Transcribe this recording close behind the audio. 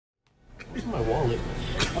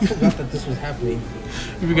forgot that this was happening.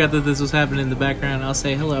 You forgot that this was happening in the background. I'll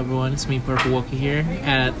say hello, everyone. It's me, Purple Wokey here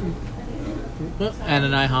at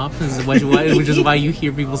an IHop. This is which is why you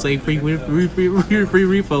hear people say free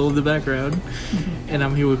refill in the background. And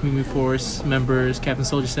I'm here with Mew Mew Force members Captain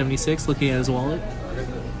Soldier 76, looking at his wallet,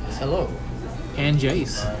 Hello. and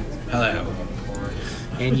Jeice. Hello.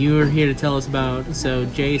 And you are here to tell us about, so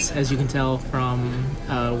Jeice, as you can tell from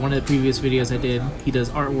one of the previous videos I did, he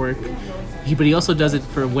does artwork, but he also does it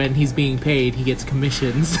for when he's being paid. He gets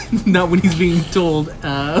commissions, not when he's being told,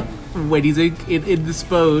 when he's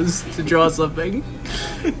indisposed to draw something.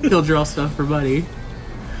 He'll draw stuff for money.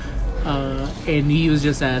 And he was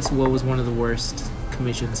just asked what was one of the worst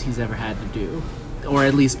commissions he's ever had to do, or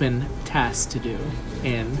at least been tasked to do.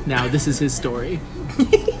 And now this is his story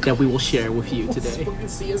that we will share with you today.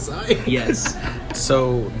 CSI. Yes.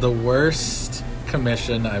 So the worst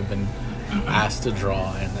commission I've been asked to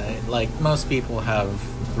draw, and like most people have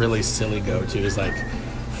really silly go-tos like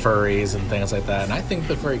furries and things like that, and I think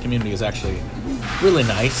the furry community is actually really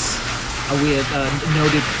nice. We had a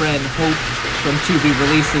noted friend, Hope, from To Be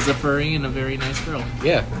Released, as a furry and a very nice girl.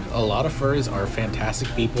 Yeah, a lot of furries are fantastic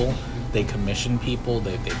people. They commission people,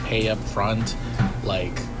 they pay up front.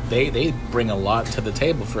 Like, they bring a lot to the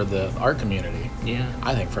table for the art community. Yeah.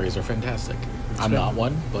 I think furries are fantastic. I'm fair. not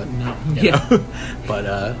one, but No. you know.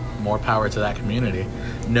 But more power to that community.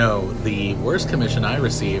 No, the worst commission I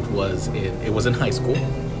received was it was in high school,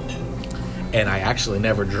 and I actually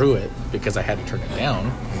never drew it because I had to turn it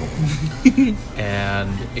down.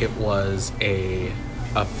 And it was a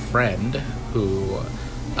friend who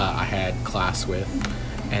I had class with,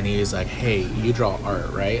 and he's like, "Hey, you draw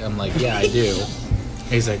art, right?" I'm like, "Yeah, I do."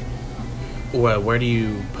 He's like, "Well, where do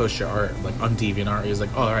you post your art?" Like, on DeviantArt. He's like,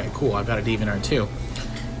 "Oh, all right, cool. I've got a DeviantArt too.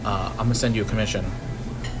 I'm gonna send you a commission."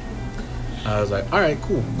 I was like, "All right,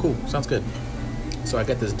 cool, sounds good." So I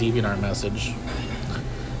get this DeviantArt message,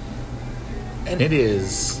 and it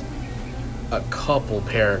is a couple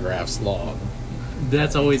paragraphs long.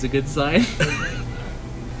 That's always a good sign.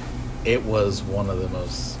 It was one of the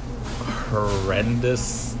most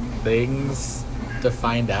horrendous things to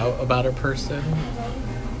find out about a person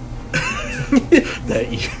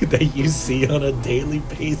that you see on a daily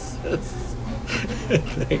basis,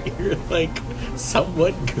 that you're like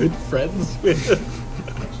somewhat good friends with.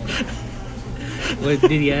 What,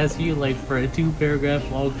 did he ask you, like, for a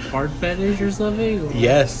 2-paragraph long art fetish or something? Or?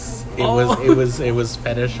 Yes, it was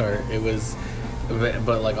fetish art. It was,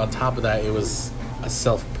 but like on top of that, it was a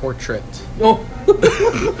self-portrait. Oh.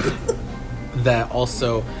 That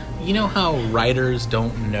also, you know how writers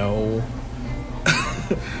don't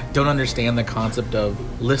understand the concept of,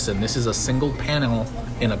 listen, this is a single panel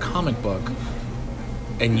in a comic book,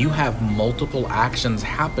 and you have multiple actions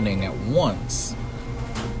happening at once.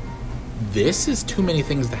 This is too many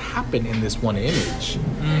things to happen in this one image.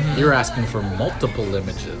 Mm-hmm. You're asking for multiple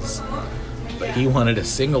images, but he wanted a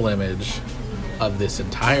single image of this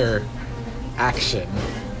entire action.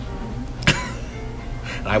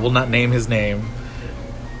 I will not name his name,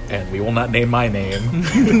 and we will not name my name.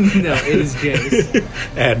 No, it is Jeice.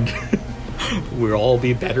 And we'll all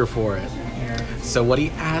be better for it. Yeah. So what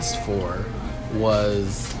he asked for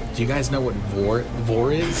was, do you guys know what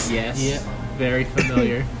vor is? Yes. Yeah. Very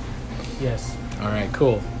familiar. Yes. All right,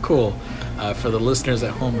 cool. For the listeners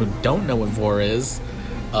at home who don't know what vor is,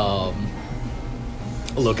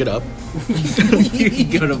 look it up.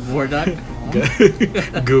 You go to vor.com.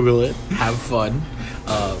 Google it. Have fun.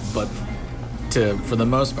 But for the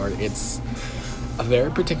most part, it's a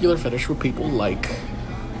very particular fetish where people like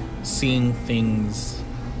seeing things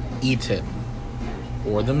eaten,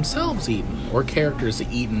 or themselves eaten, or characters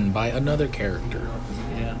eaten by another character.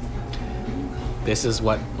 Yeah. This is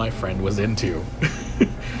what my friend was into.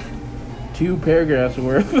 2 paragraphs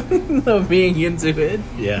worth of being into it.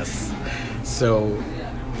 Yes. So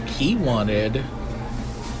he wanted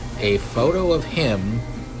a photo of him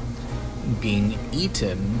being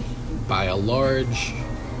eaten by a large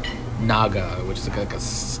naga, which is like a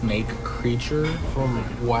snake creature. From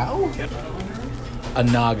WoW? A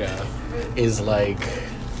naga is like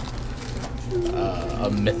a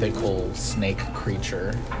mythical snake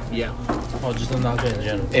creature. Yeah. Oh, just a naga in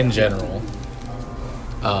general. In general.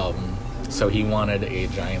 So he wanted a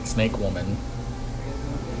giant snake woman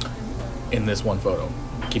in this one photo.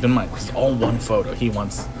 Keep in mind, this is all one photo. He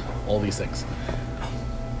wants all these things.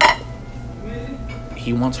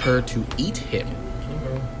 He wants her to eat him,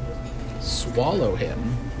 swallow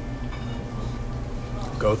him,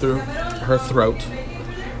 go through her throat,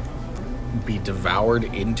 be devoured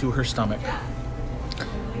into her stomach,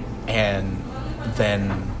 and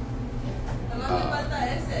then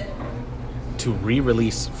to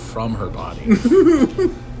re-release from her body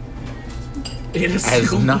It is as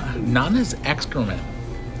so- not as excrement,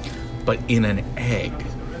 but in an egg.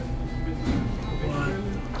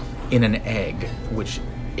 In an egg, which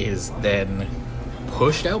is then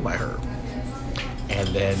pushed out by her and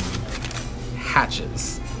then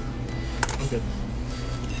hatches. Okay.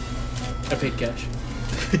 I paid cash.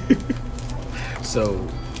 So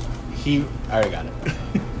I already got it.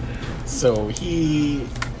 So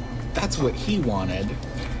that's what he wanted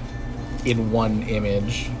in one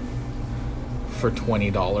image for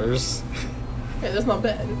 $20. Hey, that's not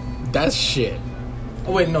bad. That's shit.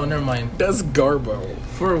 Oh wait, no, never mind. That's garbo.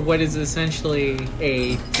 For what is essentially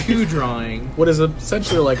a 2 drawing. What is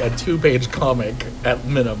essentially like a 2-page comic at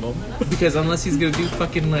minimum. Because unless he's gonna do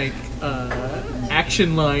fucking like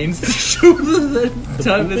action lines to show the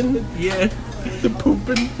time poopin'? yeah. The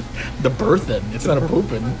poopin', the birthin'. It's not a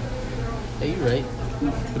poopin'. Hey, you're right.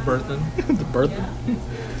 The birthing. The birthin'.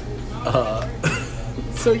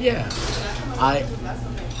 So yeah, I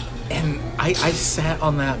sat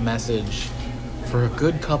on that message for a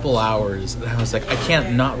good couple hours, and I was like, I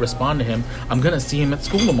can't not respond to him. I'm gonna see him at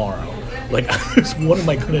school tomorrow. Like, what am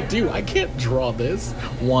I gonna do? I can't draw this.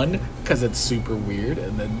 1, because it's super weird,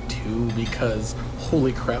 and then 2, because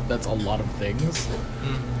holy crap, that's a lot of things.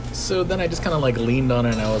 So then I just kind of like leaned on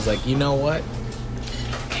it, and I was like, you know what?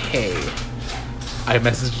 Hey, I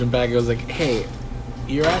messaged him back. I was like, hey,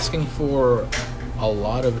 you're asking for a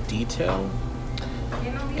lot of detail,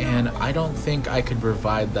 and I don't think I could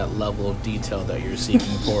provide that level of detail that you're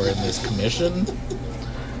seeking for in this commission.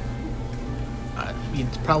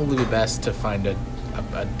 It'd probably be best to find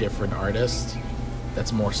a different artist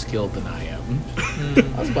that's more skilled than I am.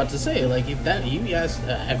 I was about to say, like,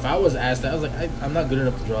 if I was asked that, I was like, I'm not good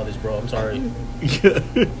enough to draw this, bro. I'm sorry.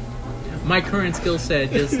 My current skill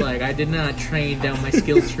set is like I did not train down my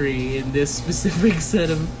skill tree in this specific set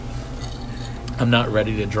of. I'm not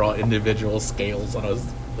ready to draw individual scales on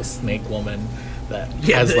a snake woman that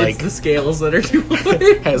has it's like the scales that are too hard.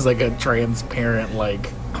 has like a transparent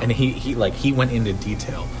like, and he went into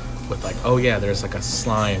detail with like, oh yeah, there's like a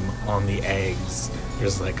slime on the eggs.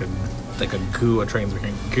 There's like a goo, a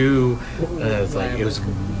transparent goo. And it's like it was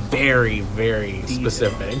very, very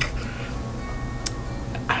specific.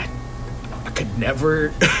 I could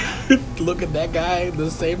never look at that guy the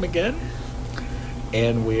same again.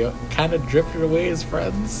 And we kind of drifted away as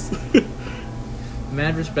friends.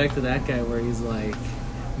 Mad respect to that guy where he's like,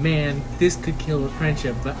 man, this could kill a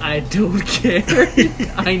friendship, but I don't care.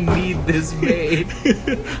 I need this made.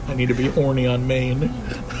 I need to be horny on Maine.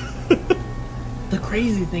 The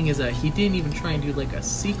crazy thing is that he didn't even try and do like a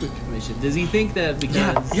secret commission. Does he think that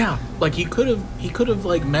because Yeah. Like he could have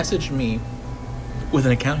like messaged me with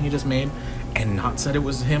an account he just made and not said it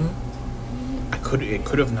was him. It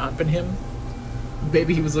could have not been him.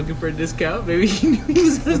 maybe he was looking for a discount? Maybe he knew he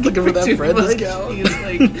was looking for that too friend much. discount. He was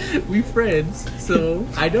like, we friends, so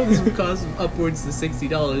I know this would cost upwards to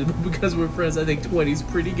 $60, but because we're friends, I think 20 is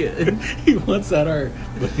pretty good. He wants that art,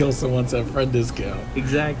 but he also wants that friend discount.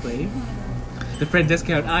 Exactly. The friend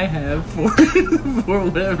discount I have for for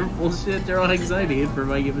whatever bullshit drawings I need for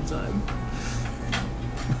my given time.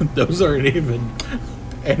 Those aren't even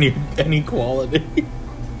any quality.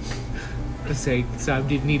 Say, so I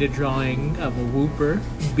did need a drawing of a whooper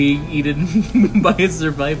being eaten by a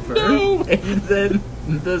survivor. No! And then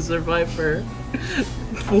the survivor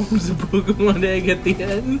forms a Pokemon egg at the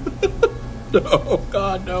end. No,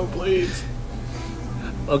 God, no, please.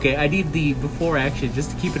 Okay, I need the before action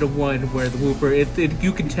just to keep it a 1 where the whooper,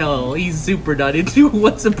 you can tell he's super not into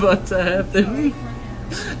what's about to happen.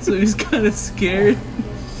 So he's kind of scared.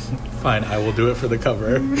 Fine, I will do it for the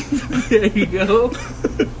cover. There you go.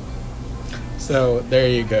 So, there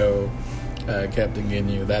you go, Captain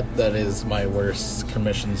Ginyu. That is my worst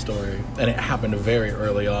commission story. And it happened very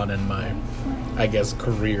early on in my, I guess,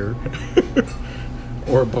 career.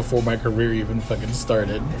 Or before my career even fucking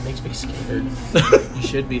started. It makes me scared. You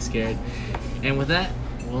should be scared. And with that,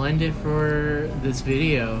 we'll end it for this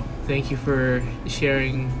video. Thank you for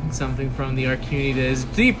sharing something from the art community that is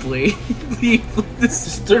deeply, deeply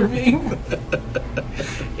disturbing.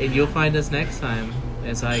 And you'll find us next time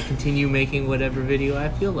as I continue making whatever video I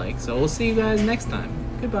feel like. So we'll see you guys next time.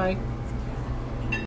 Goodbye.